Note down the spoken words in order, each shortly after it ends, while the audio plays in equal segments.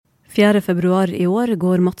4. februar i år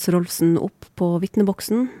går Mats Rolfsen opp på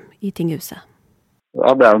vitneboksen i tinghuset.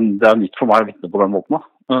 Ja, det er nytt for meg å vitne på den måten.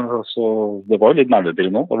 Så det var jo litt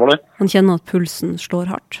nervepirrende nå, det var det. Han kjenner at pulsen slår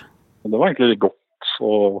hardt. Det var egentlig litt godt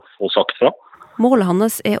å få sagt fra. Målet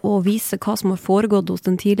hans er å vise hva som har foregått hos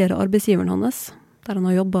den tidligere arbeidsgiveren hans, der han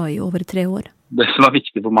har jobbet i over 3 år. Det som er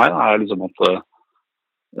viktig for meg er liksom at,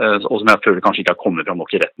 og som jeg føler kanskje ikke har kommet fram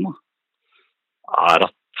nok i retten, er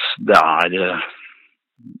at det er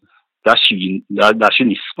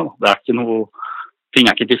kynisme. Det er ikke noe, ting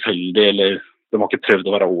er ikke tilfeldig, eller de har ikke prøvd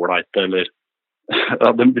å være ålreit, eller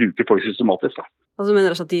de bruker folk systematisk. Altså mener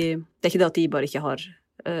du at det er ikke det at de bare ikke har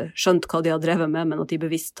skjønt hva de har drevet med, men at de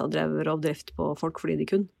bevisst har drevet rovdrift på folk fordi de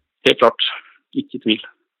kunne? Helt klart, ikke tvil.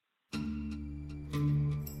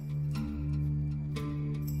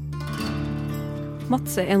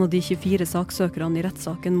 Mats er en av de 24 saksøkerne i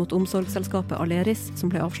rettssaken mot omsorgsselskapet Aleris, som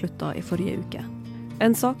ble avsluttet i forrige uke.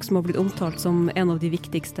 En sak som har blitt omtalt som en av de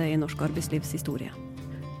viktigste i norsk arbeidslivshistorie.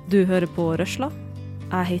 Du hører på Røsla.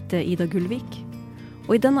 Jeg heter Ida Gullvik.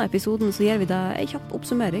 Og i denne episoden så gir vi deg en kjapp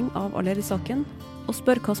oppsummering av Aleris-saken, og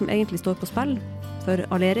spør hva som egentlig står på spill for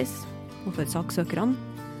Aleris, og for saksøkerne,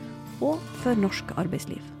 og for norsk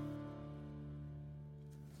arbeidsliv.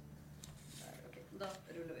 Da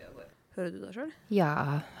ruller vi og går. Hører du det selv? Ja,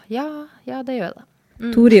 det gjør det.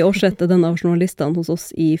 Tori Aarseth er den av journalistene hos oss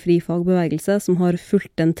i Fri Fagbevegelse som har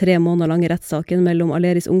fulgt den 3 måneder lange rettssaken mellom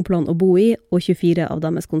Aleris Ungplan og BOI og 24 av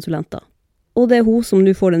deres konsulenter. Og det er hun som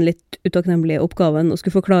nå får den litt utakknemlige oppgaven å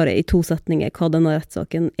skulle forklare i 2 setninger hva denne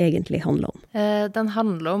rettssaken egentlig handler om. Den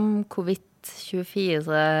handler om hvorvidt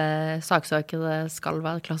 24 saksøkere skal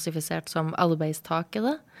være klassifisert som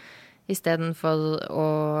arbeidstakere, i stedet for å,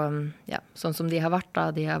 sånn som de har vært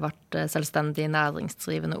da, de har vært selvstendig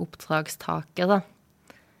næringsdrivende oppdragstakere.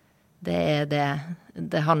 Det er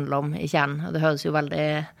det handler om i kjernen, og det høres jo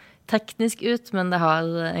veldig teknisk ut, men det har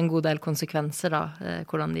en god del konsekvenser da,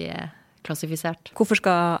 hvordan de er klassifisert. Hvorfor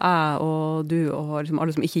skal jeg og du og liksom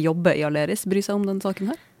alle som ikke jobber i Aleris bry seg om den saken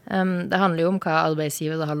her? Det handler jo om hva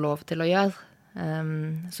arbeidsgivere har lov til å gjøre.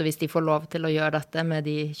 Så hvis de får lov til å gjøre dette med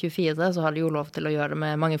de 24, så har de jo lov til å gjøre det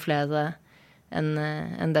med mange flere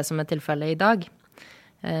enn det som er tilfellet i dag.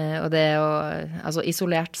 Og det er jo, altså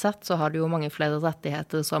isolert sett så har du jo mange flere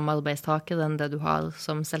rettigheter som arbeidstaker enn det du har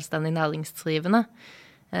som selvstendig næringsdrivende.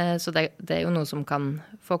 Så det er jo noe som kan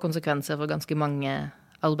få konsekvenser for ganske mange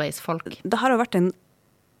arbeidsfolk. Det har jo vært en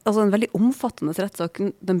veldig omfattende rettssak.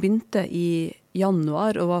 Den begynte i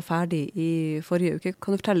januar og var ferdig i forrige uke.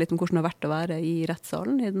 Kan du fortelle litt om hvordan det har vært å være i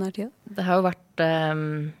rettssalen i denne tida? Det har jo vært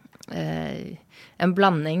en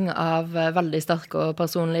blanding av veldig sterke og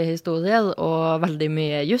personlige historier og veldig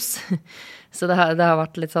mye juss. Så det har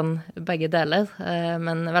vært litt sånn begge deler,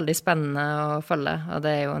 men veldig spennende å følge. Og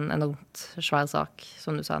det er jo en enormt svær sak,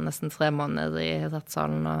 som du sa, nesten 3 måneder i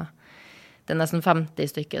rettssalen, og det er nesten 50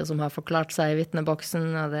 stykker som har forklart seg i vitneboksen,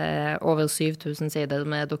 og det er over 7000 sider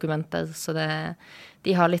med dokumenter, så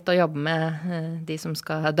de har litt å jobbe med, de som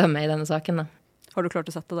skal dømme i denne saken. Da. Har du klart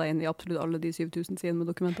å sette deg inn i absolutt alle de 7000 sidene med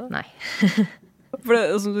dokumenter? Nei. For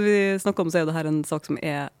det, som vi snakker om, så er det her en sak som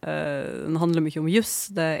den handler mye om juss,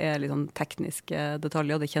 det er litt sånn tekniske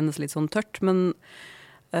detaljer, det kjennes litt sånn tørt, men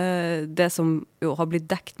det som jo har blitt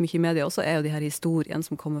dekt mye i media også, er jo de her historiene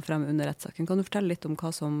som kommer frem under rettssaken. Kan du fortelle litt om hva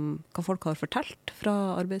folk har fortalt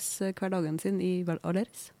fra arbeidshverdagen sin i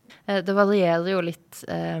Aleris? Det varierer jo litt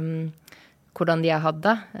hvordan de har hatt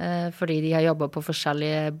det, fordi de har jobbet på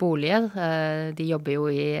forskjellige boliger. De jobber jo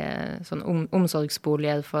i sånn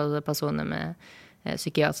omsorgsboliger for personer med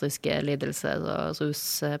psykiatriske lidelser og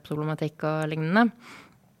rusproblematikk og lignende.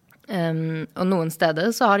 Og noen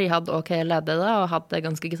steder så har de hatt ok ledere og hatt det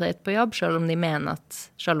ganske greit på jobb, selv om de mener at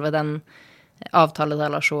selve den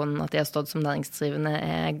avtalerelasjonen, at de har stått som næringsdrivende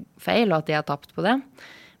er feil, og at de har tapt på det.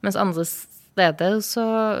 Mens andre steder så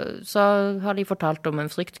har de fortalt om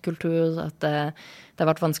en fryktkultur, at det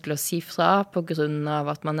har vært vanskelig å si fra på grunn av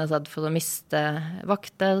at man er redd for å miste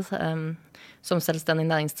vakter. Som selvstendig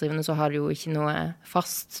næringsdrivende så har du jo ikke noe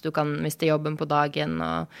fast, du kan miste jobben på dagen,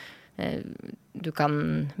 og du kan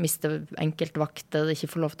miste enkeltvakter, ikke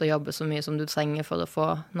få lov til å jobbe så mye som du trenger for å få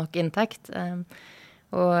nok inntekt.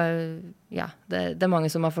 Og ja, det er mange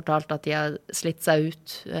som har fortalt at de har slitt seg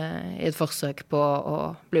ut i et forsøk på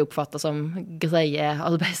å bli oppfattet som greie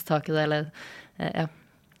arbeidstakere, eller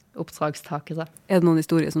oppdragstakere. Er det noen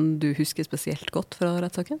historier som du husker spesielt godt fra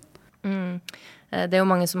rettssaken? Det er jo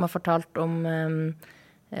mange som har fortalt om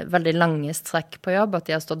veldig lange strekk på jobb, at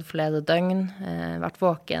de har stått flere døgn, vært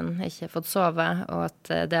våken, ikke fått sove, og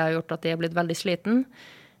at det har gjort at de har blitt veldig sliten.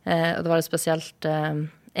 Og det var spesielt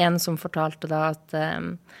en som fortalte da at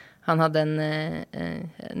Han hadde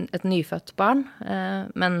et nyfødt barn,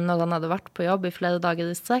 men når han hadde vært på jobb i flere dager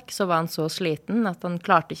i strekk, så var han så sliten at han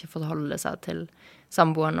klarte ikke forholde seg til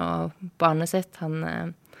samboeren og barnet sitt.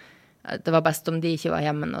 Det var best om de ikke var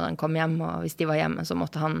hjemme når han kom hjem, og hvis de var hjemme så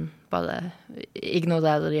måtte han bare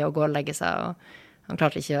ignorere de og gå og legge seg, og han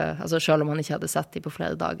klarte ikke, altså selv om han ikke hadde sett de på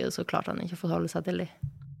flere dager, så klarte han ikke å forholde seg til de.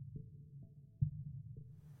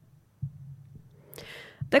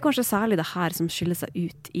 Det kanskje særlig det her som skiller seg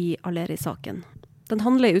ut i Aleris-saken. Den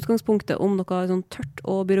handler i utgangspunktet om noe sånn tørt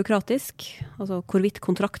og byråkratisk, altså hvorvidt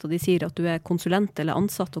kontrakter de sier at du konsulent eller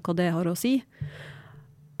ansatt og hva det har å si.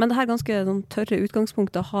 Men det her ganske sånn tørre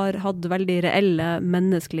utgangspunktet har hatt veldig reelle,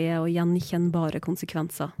 menneskelige og gjenkjennbare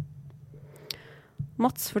konsekvenser.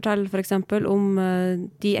 Mats forteller for eksempel om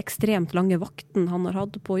de ekstremt lange vaktene han har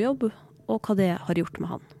hatt på jobb, og hva det har gjort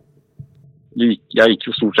med han. Jeg gikk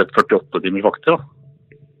jo stort sett 48 timers vakter da.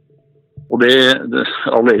 Og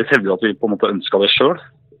Aleris hevder at vi på en måte ønsket det selv.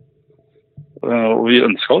 Og vi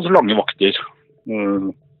ønsket oss lange vakter.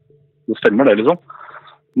 Det stemmer det liksom.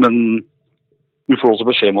 Men vi får også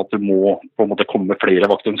beskjed om at du må på en måte komme med flere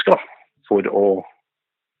vaktønsker da, for å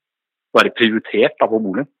være prioritert da, på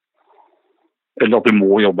boligen. Eller at du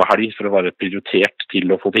må jobbe helg for å være prioritert til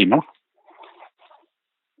å få timer.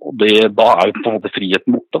 Og da jo på en måte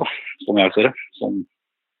friheten borte, da, som jeg ser det. Sånn,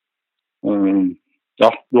 ja,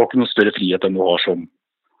 du har ikke noe større frihet enn du har som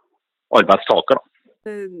arbeidstaker da.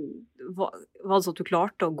 Var det så at du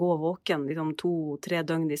klarte å gå våken liksom 2-3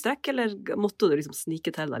 døgn i strekk, eller måtte du liksom snike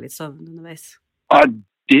til deg litt søvn underveis? Nei,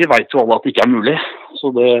 det vet jo alle at det ikke mulig. Så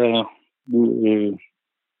du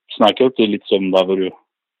sneker jo til litt søvn der hvor du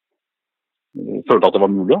følte at det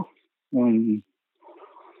var mulig.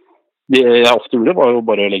 Det jeg ofte gjorde var jo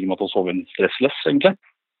bare å legge meg til å sove en stressless, egentlig.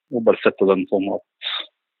 Og bare sette den sånn at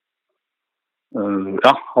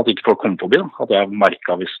at ikke folk kom forbi da. At jeg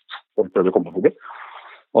merket hvis folk prøvde å komme forbi.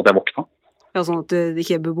 Og at jeg våkna. Ja, sånn at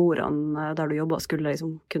ikke beboerne der du jobbet skulle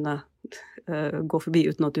liksom kunne gå forbi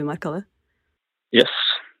uten at du merket det? Yes,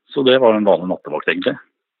 så det var en vanlig nattevakt egentlig.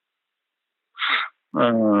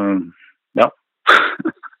 Ja.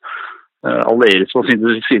 Aleris på sin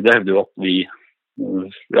side hevde jo at vi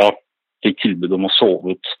fikk tilbud om å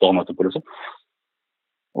sove ut dagen etterpå liksom.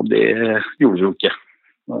 Og det gjorde vi jo ikke.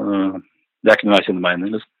 Det ikke noe jeg kjenner meg inn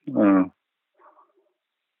i liksom.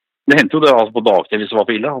 Det hendte jo det altså på dagtid hvis det var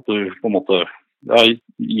for ille, at du på en måte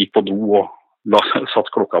gikk på do og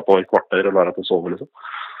satt klokka på et kvarter og lærer til å sove liksom,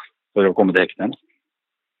 for å komme til hekken igjen.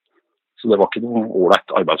 Så det var ikke noe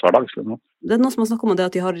ålreit arbeidshverdag. Liksom. Det noe som har snakket om det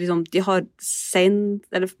at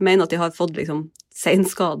eller mener at de har fått liksom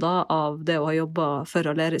senskader av det å ha jobbet for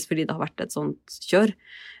Aleris fordi det har vært et sånt kjør.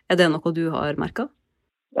 Det noe du har merket?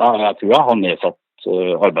 Ja, jeg tror jeg har nedsatt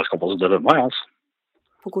arbeidskapasitet med meg, altså.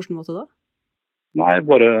 På hvilken måte da? Nei,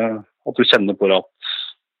 bare at du kjenner på at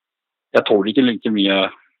jeg tåler ikke like mye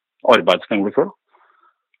arbeid som jeg gjorde før.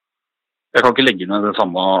 Jeg kan ikke legge ned det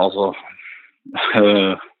samme, altså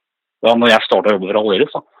når jeg startet å jobbe for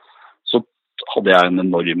Aleris, så hadde jeg en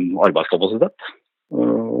enorm arbeidskapasitet.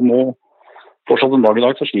 Og nå, fortsatt en dag i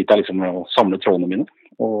dag, så sliter jeg liksom med å samle trådene mine.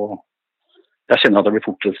 Og jeg kjenner at jeg blir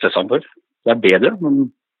fortere stresset enn før. Det bedre, men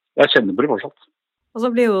jeg kjenner på det fortsatt. Og så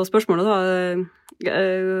blir jo spørsmålet da,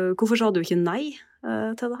 hvorfor sa du ikke nei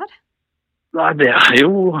til det her? Nei, det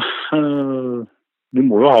jo, du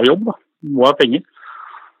må jo ha jobb da, du må ha penger.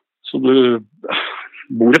 Så du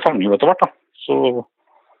bor i fanget etter hvert da. Så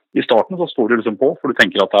i starten så står du liksom på, for du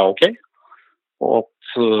tenker at det ok. Og at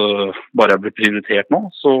bare jeg blir prioritert nå,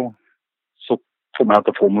 så kommer jeg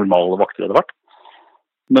til å få normale vakter etter hvert.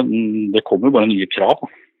 Men det kommer jo bare nye krav da.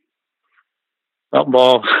 Ja, da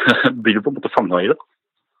blir du på en måte fanget i det.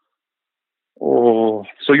 Og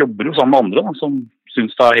så jobber du sammen med andre da, som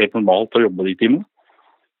synes det helt normalt å jobbe de timene.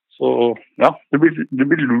 Så ja, du blir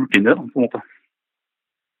lurt inn i det da, på en måte.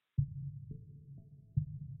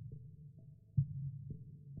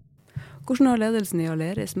 Hvordan har ledelsen i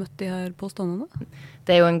Aleris møtt de her påstandene?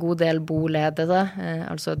 Det jo en god del boledere,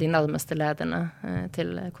 altså de nærmeste lederne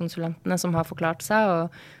til konsulentene som har forklart seg,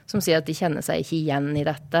 og som sier at de kjenner seg ikke igjen i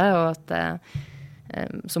dette, og at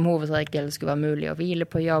som hovedregel skulle være mulig å hvile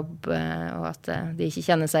på jobb, og at de ikke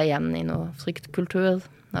kjenner seg igjen i noe fryktkultur,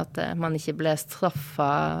 at man ikke ble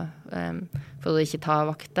straffet for å ikke ta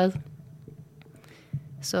vakter.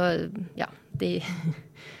 Så ja, de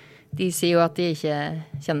sier jo at de ikke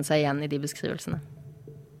kjenner seg igjen i de beskrivelsene.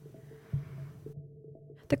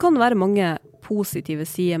 Det kan være mange positive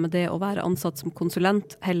sider med det å være ansatt som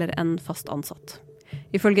konsulent heller enn fast ansatt.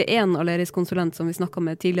 Ifølge en Aleris-konsulent som vi snakket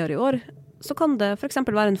med tidligere i år, så kan det for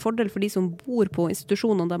eksempel være en fordel for de som bor på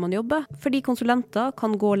institusjonene der man jobber, fordi konsulenter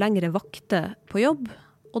kan gå lengre vakter på jobb,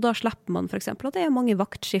 og da slipper man for eksempel at det er mange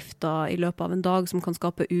vaktskifter i løpet av en dag som kan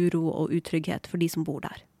skape uro og utrygghet for de som bor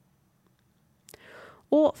der.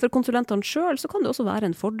 Og for konsulentene selv så kan det også være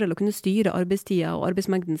en fordel å kunne styre arbeidstida og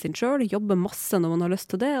arbeidsmengden sin selv, jobbe masse når man har lyst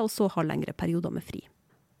til det, og så ha lengre perioder med fri.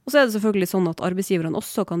 Og så er det selvfølgelig sånn at arbeidsgiverne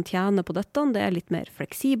også kan tjene på dette. Det er litt mer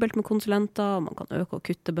fleksibelt med konsulenter, man kan øke og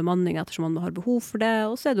kutte bemanning ettersom man har behov for det,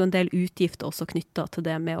 og så er det jo en del utgifter også knyttet til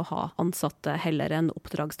det med å ha ansatte heller enn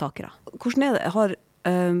oppdragstakere. Hvordan er det?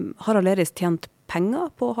 Har Aleris tjent penger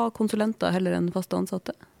på å ha konsulenter heller enn faste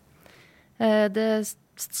ansatte? Det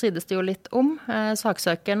strides det jo litt om.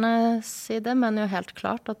 Saksøkerne sier det, men jo helt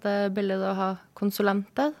klart at det er billigere å ha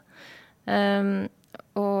konsulenter.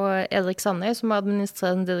 Og Erik Sandøy, som er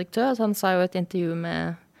administrerende direktør, han sa jo i et intervju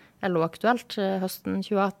med LO Aktuelt høsten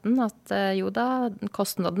 2018 at jo da,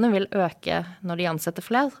 kostnadene vil øke når de ansetter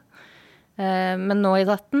flere. Men nå i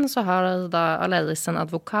retten så har da Aleris en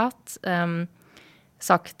advokat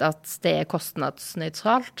sagt at det er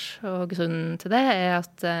kostnadsnøytralt, og grunnen til det er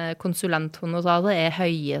at konsulenthonoraret er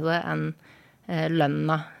høyere enn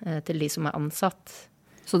lønna til de som er ansatt.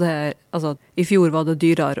 Så det er, altså, i fjor var det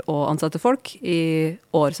dyrere å ansette folk, i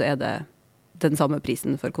år så er det den samme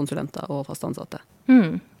prisen for konsulenter og fast ansatte.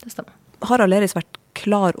 Det stemmer. Har Aleris vært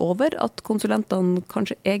klar over at konsulentene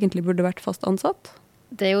kanskje egentlig burde vært fast ansatt?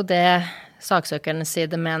 Det er jo det saksøkernes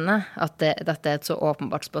side mener, at dette er et så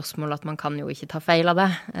åpenbart spørsmål at man kan jo ikke ta feil av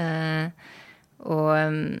det.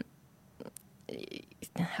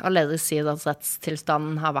 Aleris sier at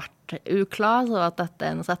rettstilstanden har vært uklar, og at dette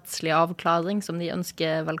er en rettslig avklaring som de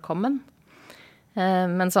ønsker velkommen.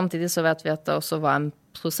 Men samtidig så vet vi at det også var en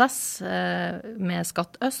prosess med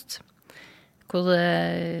Skatt Øst, hvor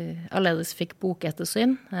Aleris fikk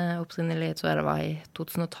bokettersyn. Opprinnelig tror jeg det var i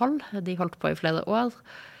 2012. De holdt på i flere år,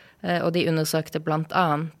 og de undersøkte blant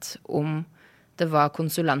annet om det var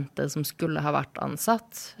konsulenter som skulle ha vært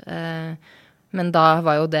ansatt. Men da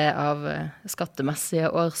var jo det av skattemessige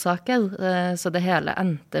årsaker, så det hele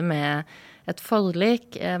endte med et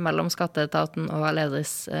forlik mellom Skatteetaten og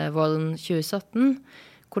Aleris våren 2017,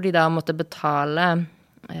 hvor de da måtte betale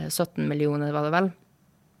 17 millioner, var det vel,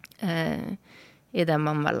 i det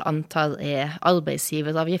man vel antar er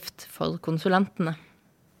arbeidsgiveravgift for konsulentene.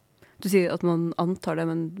 Du sier at man antar det,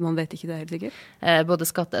 men man vet ikke det helt sikkert? Både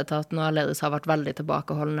Skatteetaten og Aleris har vært veldig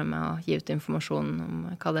tilbakeholdne med å gi ut informasjon om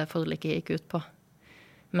hva det forliket gikk ut på.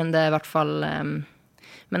 Men det er i hvert fall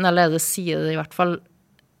men Aleris sier i hvert fall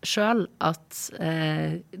selv at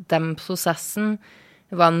den prosessen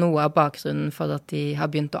var noe av bakgrunnen for at de har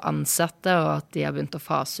begynt å ansette, og at de har begynt å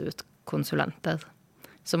fase ut konsulenter.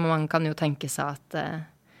 Så man kan jo tenke seg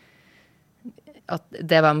at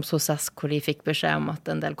det var en prosess hvor de fikk beskjed om at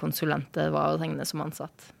en del konsulenter var å regne som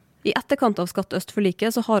ansatt. I etterkant av Skatt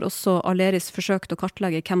Øst-forliket så har også Aleris forsøkt å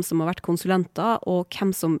kartlegge hvem som har vært konsulenter, og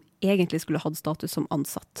hvem som egentlig skulle hatt status som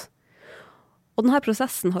ansatt. Og denne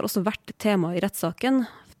prosessen har også vært tema i rettssaken.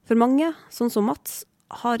 For mange, sånn som Mats,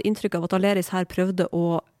 har inntrykk av at Aleris her prøvde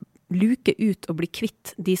å luke ut og bli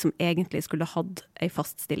kvitt de som egentlig skulle hatt en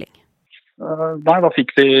fast stilling. Nei, da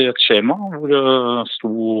fikk vi et skjema hvor det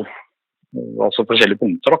sto altså forskjellige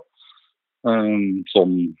punkter.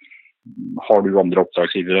 Sånn, har du andre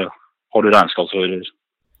oppdragsgivere, har du regnskapsfører?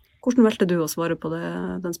 Hvordan valgte du å svare på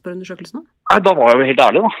den spørreundersøkelsen? Nei, da var jeg jo helt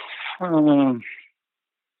ærlig da.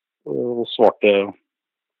 Og svarte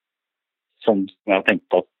sånn som jeg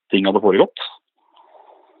tenkte at ting hadde foregått.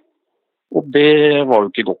 Og det var jo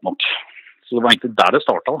ikke godt nok. Så det var egentlig der det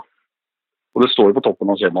startet da. Og det står jo på toppen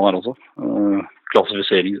av skjemaet her også.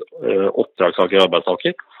 Klassifisering, oppdragstaker og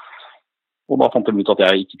arbeidstaker. Og da fant jeg ut at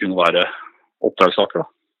jeg ikke kunne være oppdragstaker.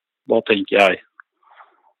 Da tenker jeg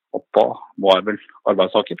at da var jeg vel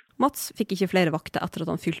arbeidstaker. Mats fikk ikke flere vakter etter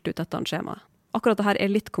at han fylte ut dette skjemaet. Akkurat dette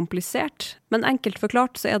er litt komplisert, men enkelt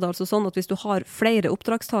forklart så er det altså sånn at hvis du har flere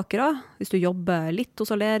oppdragstakere, hvis du jobber litt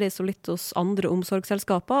hos Aleris og litt hos andre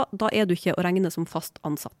omsorgsselskaper, da er du ikke å regne som fast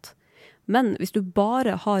ansatt. Men hvis du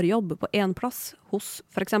bare har jobb på en plass hos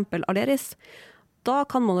for eksempel Aleris, da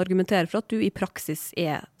kan man argumentere for at du i praksis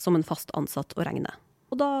er som en fast ansatt å regne.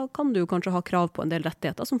 Og da kan du kanskje ha krav på en del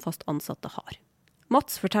rettigheter som fast ansatte har.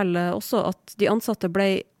 Mats forteller også at de ansatte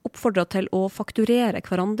ble oppfordret til å fakturere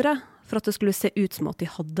hverandre for at det skulle se ut som at de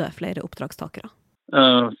hadde flere oppdragstakere.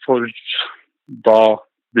 For da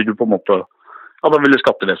vil du på en måte, ja, da ville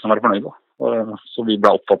skattevesenet være fornøyd da. Så vi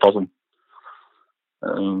ble oppfattet som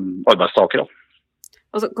arbeidstakere.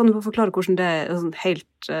 Altså, kan du forklare hvordan det er sånn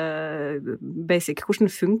helt basic?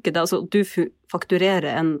 Hvordan funker det? Altså, du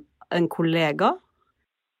fakturerer en kollega?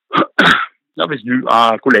 Ja, hvis du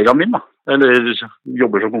er kollegaen min da, eller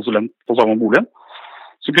jobber som konsulent på samme boligen,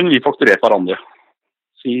 så kunne vi fakturert hverandre.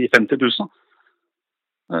 Si 50 000.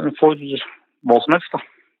 for hva som helst, da.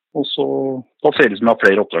 Og så da ser det ut som jeg har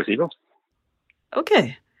flere oppdragsgivere. Ok,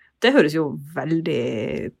 det høres jo veldig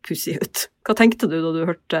pussig ut. Hva tenkte du da du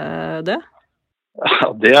hørte det?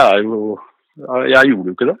 Ja, det jo... Jeg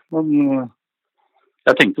gjorde jo ikke det, men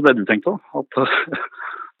jeg tenkte det du tenkte, at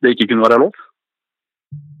det ikke kunne være lov.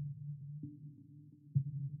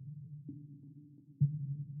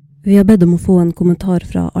 Vi har bedt om å få en kommentar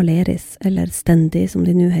fra Aleris, eller Stendi som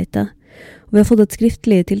de nå heter. Og vi har fått et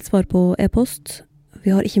skriftlig tilsvar på e-post.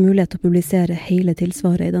 Vi har ikke mulighet til å publisere hele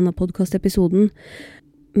tilsvaret i denne podcastepisoden,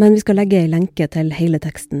 men vi skal legge en lenke til hele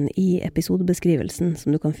teksten i episodebeskrivelsen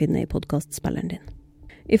som du kan finne i podcastspilleren din.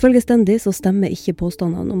 Ifølge Stendi så stemmer ikke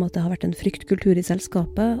påstandene om at det har vært en fryktkultur i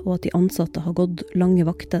selskapet, og at de ansatte har gått lange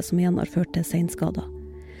vakter som igjen har ført til senskader.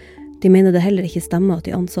 De mener det heller ikke stemmer at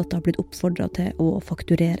de ansatte har blitt oppfordret til å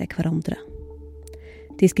fakturere hverandre.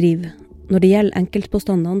 De skriver, når det gjelder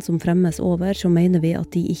enkeltpåstandene som fremmes over, så mener vi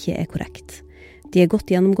at de ikke er korrekt. De er godt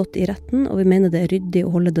gjennomgått i retten, og vi mener det er ryddig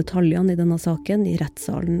å holde detaljene i denne saken i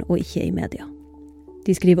rettssalen og ikke i media.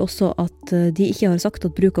 De skriver også at de ikke har sagt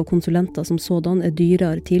at bruk av konsulenter som sådan er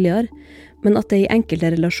dyrere tidligere, men at det i enkelte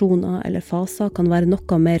relasjoner eller faser kan være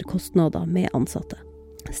noe mer kostnader med ansatte.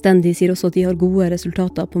 Stendi sier også at de har gode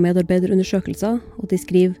resultater på medarbeiderundersøkelser, og de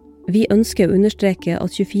skriver «Vi ønsker å understreke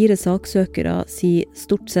at 24 saksøkere sier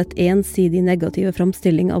stort sett ensidig negative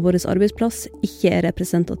framstilling av vår arbeidsplass ikke er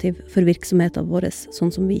representativ for virksomheten vår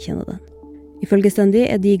sånn som vi kjenner den. Ifølge Stendi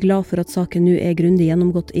er de glad for at saken nå er grundig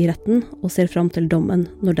gjennomgått i retten, og ser fram til dommen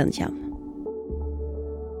når den kommer.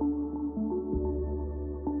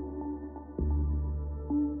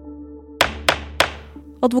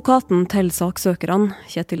 Advokaten til saksøkerne,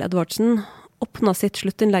 Kjetil Edvardsen, åpna sitt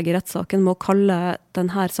sluttinnlegg i rettssaken med å kalle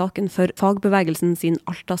denne saken for fagbevegelsen sin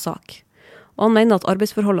Alta-sak. Og han mener at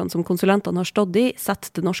arbeidsforholdene som konsulentene har stått i,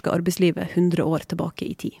 setter det norske arbeidslivet 100 år tilbake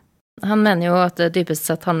i tid. Han mener jo at det dypest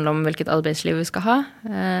sett handler om hvilket arbeidsliv vi skal ha,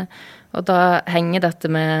 og da henger dette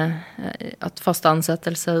med at faste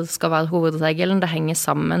ansettelser skal være hovedregelen, det henger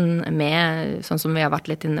sammen med, sånn som vi har vært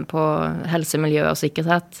litt inne på, helse, miljø og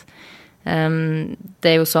sikkerhet. Det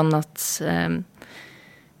er jo sånn at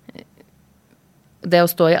det å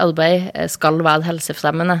stå i arbeid skal være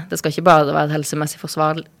helsefremmende. Det skal ikke bare være helsemessig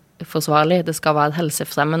forsvarlig, det skal være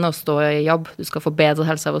helsefremmende å stå i jobb. Du skal få bedre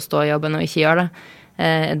helse av å stå i jobb enn å ikke gjøre det.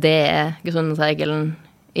 Det er grunnregelen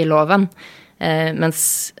i loven. Mens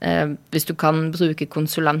hvis du kan bruke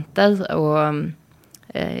konsulenter, og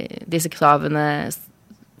disse kravene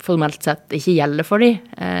formelt sett ikke gjelder for dem,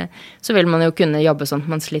 så vil man jo kunne jobbe sånn at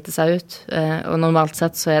man sliter seg ut. Og normalt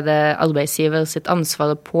sett så er det arbeidsgiver sitt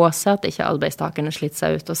ansvar å påse at ikke arbeidstakerne sliter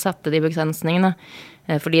seg ut og sette de begrensningene.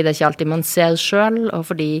 Fordi det er ikke alltid man ser selv, og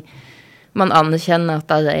fordi man anerkjenner at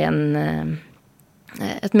det er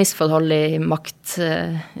et misforhold i makt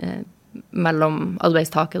mellom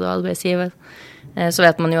arbeidstaker og arbeidsgiver. Så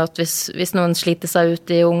vet man jo at hvis noen sliter seg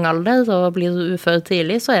ut i ung alder og blir ufør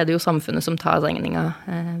tidlig, så er det jo samfunnet som tar regningen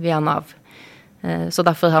via Nav. Så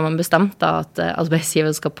derfor har man bestemt da at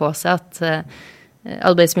arbeidsgiver skal påse at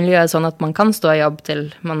arbeidsmiljøet er sånn at man kan stå i jobb til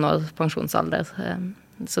man når pensjonsalder.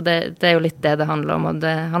 Så det er jo litt det handler om, og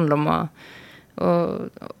det handler om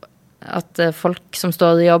at folk som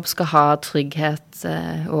står i jobb skal ha trygghet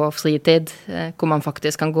og fritid, hvor man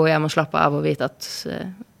faktisk kan gå hjem og slappe av og vite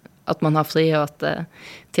at man har fri, og at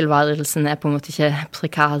tilværelsen er på en måte ikke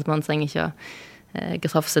prekær. Man trenger ikke å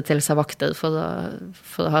grafse til seg vakter for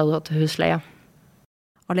å ha råd til husleie.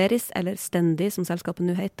 Aleris, eller Stendi som selskapet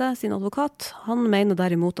nå heter, sin advokat, han mener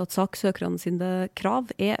derimot at saksøkerne sine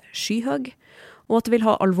krav er skyhøy, og at det vil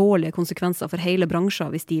ha alvorlige konsekvenser for hele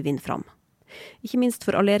bransjen hvis de vinner fram. Ikke minst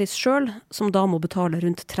for Aleris selv, som da må betale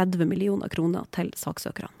rundt 30 millioner kroner til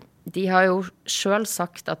saksøkerne. De har jo selv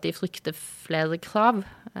sagt at de frykter flere krav.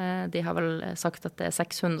 De har vel sagt at det er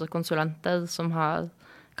 600 konsulenter som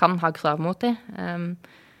kan ha krav mot dem.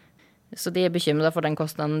 Så de er bekymret for den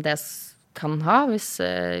kostnaden det kan ha, hvis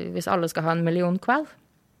alle skal ha 1 million hver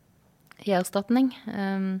i erstatning.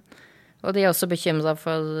 Og de er også bekymret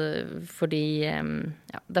fordi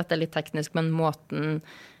dette er litt teknisk, men måten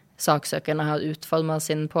saksøkerne har utformet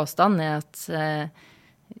sin påstand er at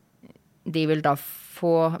de vil da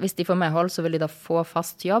hvis de får medhold, så vil de da få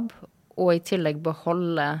fast jobb, og i tillegg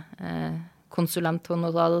beholde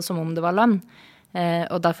konsulenthonorarer som om det var lønn.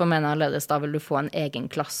 Og derfor mener Aleris da vil du få en egen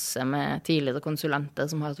klasse med tidligere konsulenter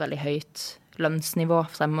som har et veldig høyt lønnsnivå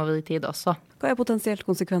fremover i tid også. Hva er potensielt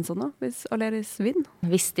konsekvensene hvis Aleris vinner?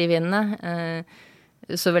 Hvis de vinner,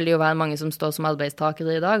 så vil det jo være mange som står som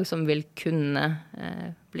arbeidstakere i dag, som vil kunne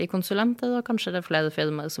bli konsulenter, og kanskje det er flere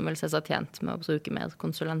firmaer som vil se seg tjent med å bruke mer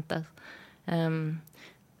konsulenter.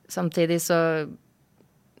 Samtidig så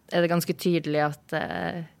er det ganske tydelig at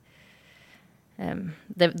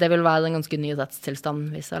det vil være en ganske ny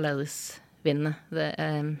rettstilstand hvis Aleris vinner.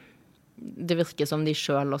 Det virker som de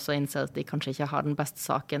selv også innser at de kanskje ikke har den beste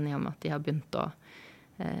saken i og med at de har begynt å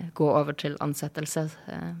gå over til ansettelser.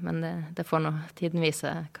 Men det får nå tiden vise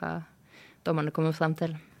hva dommerne kommer frem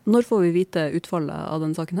til. Når får vi vite utfallet av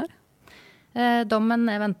denne saken her? Dommen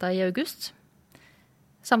er ventet i august.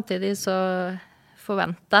 Samtidig så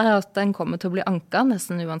forventer jeg at den kommer til å bli anket,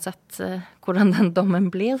 nesten uansett hvordan den dommen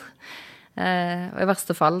blir. Og i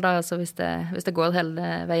verste fall, da, altså hvis det går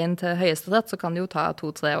hele veien til Høyesterett, så kan det jo ta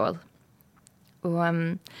 2-3 år. Og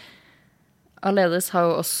Aleris har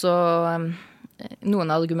jo også noen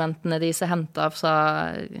av argumentene de har hentet fra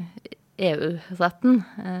EU-retten,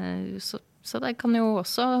 så det kan jo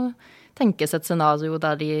også tenkes et scenario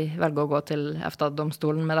der de velger å gå til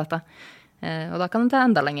EFTA-domstolen med dette. Og da kan det ta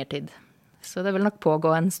enda lengre tid. Så det vil nok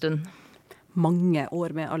pågå en stund. Mange år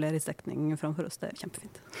med Aleris-dekning framfor oss, det er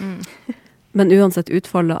kjempefint. Men uansett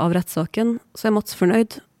utfallet av rettssaken, så er Mats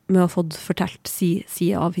fornøyd med å ha fått fortalt si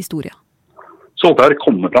side av historien. Så håper jeg det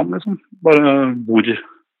kommer fram, liksom. Bare hvor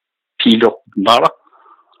pilotten er, da.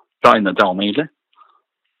 Fra ene til annen, egentlig.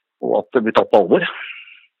 Og at det blir tatt på alvor.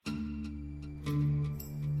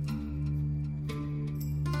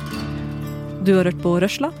 Du har hørt på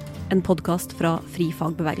Røsla, en podcast fra Fri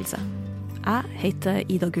Fagbevegelse. Jeg heter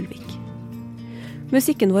Ida Gullvik.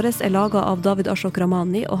 Musikken vår er laget av David Ashok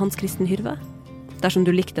Ramani og Hans Kristen Hyrve. Dersom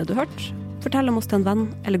du likte det du hørte, fortell om oss til en venn,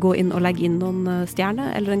 eller gå inn og legge inn noen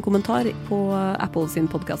stjerner eller en kommentar på Apple sin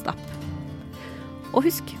podcast-app. Og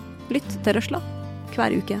husk, lytt til Røsla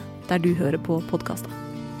hver uke der du hører på podcaster.